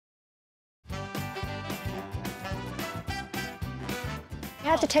You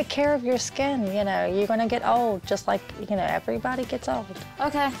have to take care of your skin, you know. You're gonna get old, just like, you know, everybody gets old.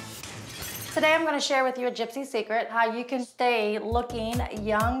 Okay. Today I'm gonna share with you a Gypsy secret, how you can stay looking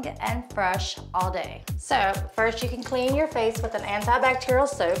young and fresh all day. So, first you can clean your face with an antibacterial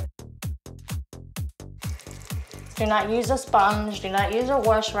soap. Do not use a sponge, do not use a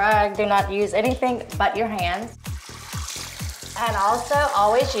wash rag, do not use anything but your hands. And also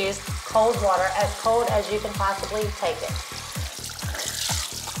always use cold water, as cold as you can possibly take it.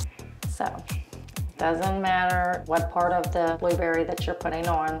 So, doesn't matter what part of the blueberry that you're putting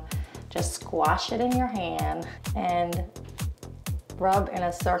on, just squash it in your hand and rub in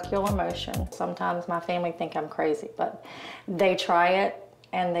a circular motion. Sometimes my family think I'm crazy, but they try it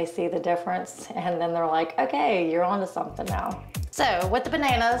and they see the difference and then they're like, okay, you're onto something now. So with the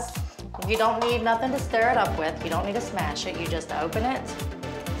bananas, you don't need nothing to stir it up with. You don't need to smash it. You just open it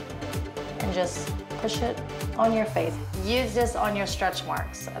and just push it on your face. Use this on your stretch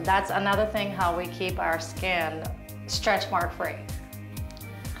marks. That's another thing how we keep our skin stretch mark free.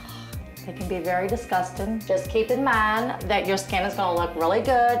 It can be very disgusting. Just keep in mind that your skin is gonna look really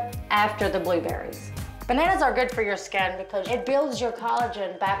good after the blueberries. Bananas are good for your skin because it builds your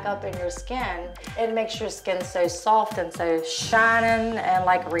collagen back up in your skin. It makes your skin so soft and so shining and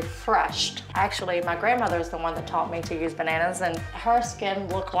like refreshed. Actually, my grandmother is the one that taught me to use bananas, and her skin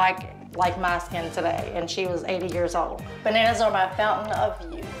looked like my skin today, and she was 80 years old. Bananas are my fountain of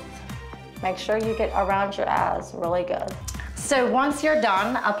youth. Make sure you get around your eyes really good. So once you're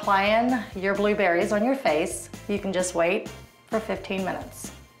done applying your blueberries on your face, you can just wait for 15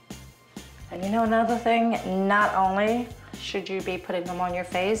 minutes. And you know another thing, not only should you be putting them on your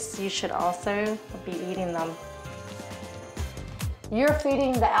face, you should also be eating them. You're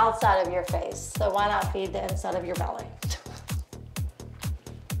feeding the outside of your face, so why not feed the inside of your belly?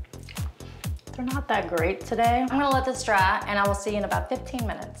 They're not that great today. I'm gonna let this dry and I will see you in about 15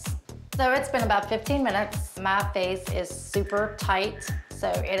 minutes. So it's been about 15 minutes. My face is super tight, so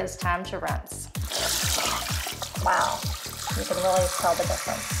it is time to rinse. Wow, you can really tell the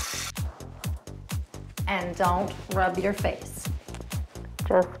difference. And don't rub your face,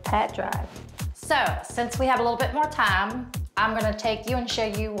 just pat dry. So since we have a little bit more time, I'm gonna take you and show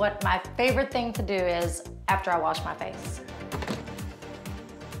you what my favorite thing to do is after I wash my face.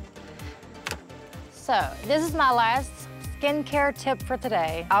 So this is my last skincare tip for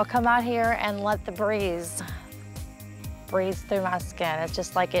today. I'll come out here and let the breeze through my skin. It's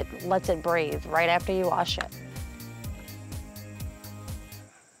just like it lets it breathe right after you wash it.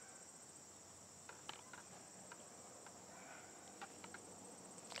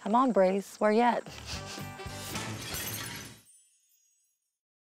 Come on, breeze, where you at?